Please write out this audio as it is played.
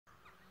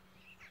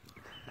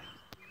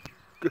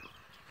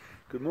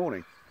Good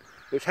morning.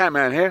 It's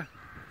HATMAN here,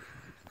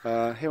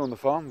 here on the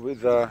farm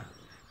with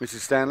Mrs.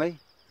 Stanley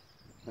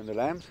and the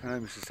lambs. Hello,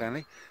 Mrs.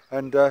 Stanley.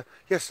 And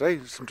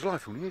yesterday, some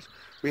delightful news.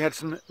 We had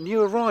some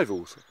new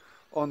arrivals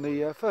on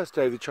the first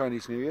day of the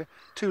Chinese New Year.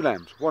 2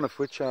 lambs, one of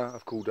which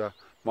I've called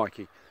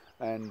Mikey,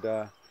 and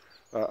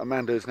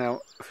Amanda is now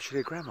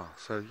officially a grandma.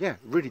 So yeah,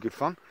 really good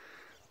fun.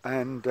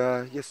 And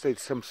yesterday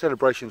some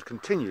celebrations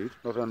continued,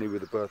 not only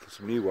with the birth of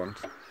some new ones,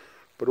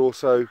 but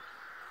also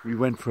we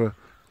went for a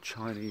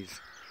Chinese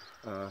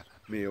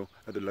meal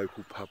at the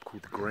local pub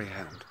called the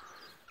Greyhound.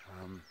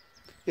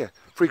 Yeah,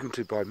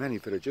 frequented by many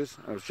villagers.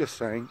 I was just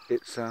saying,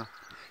 it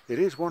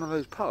is one of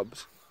those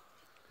pubs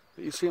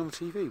that you see on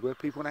TV where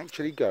people can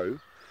actually go.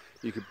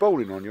 You could bowl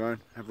in on your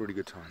own, have a really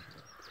good time.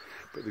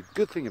 But the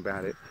good thing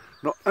about it,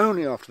 not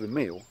only after the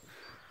meal,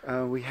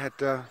 we had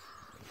a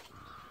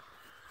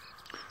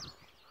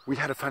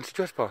fancy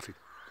dress party.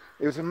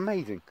 It was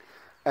amazing,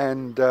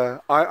 and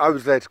I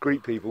was there to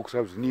greet people because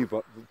I was a new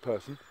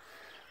person,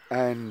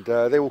 and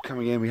they were all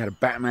coming in. We had a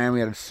Batman, we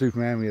had a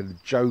Superman, we had a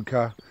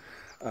Joker,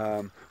 we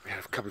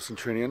had a couple of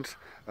centurions.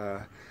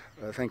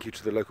 Thank you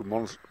to the local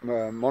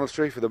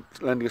monastery for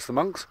lending us the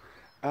monks.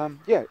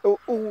 Yeah,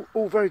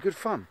 all very good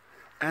fun.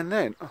 And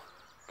then, oh,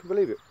 I can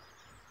believe it.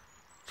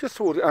 Just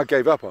towards I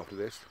gave up after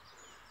this.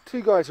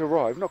 2 guys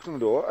arrived, knocked on the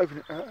door,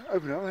 opened it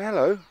up,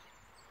 hello.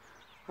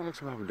 I looked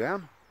them up and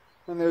down,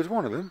 and there was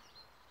one of them.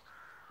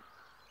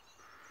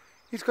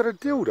 He's got a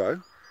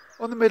dildo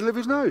on the middle of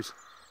his nose.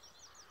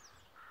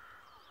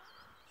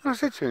 And I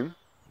said to him,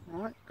 all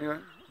right, he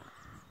went,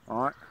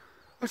 all right.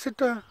 I said,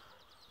 what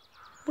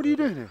are you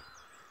doing here?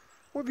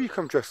 What have you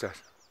come dressed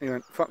as? He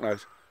went, fuck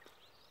knows.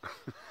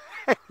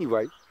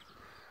 Anyway,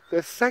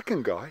 the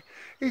second guy,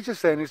 he's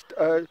just saying his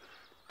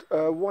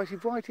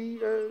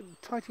whitey,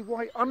 tighty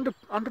white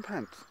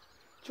underpants.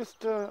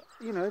 Just,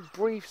 you know,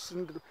 briefs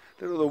and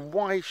the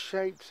Y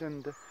shapes,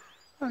 and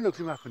I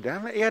looked him up and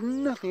down. He had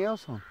nothing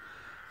else on.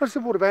 I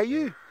said, what about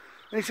you?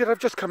 And he said, I've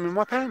just come in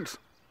my pants.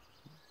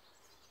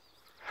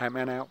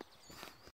 HATMAN out.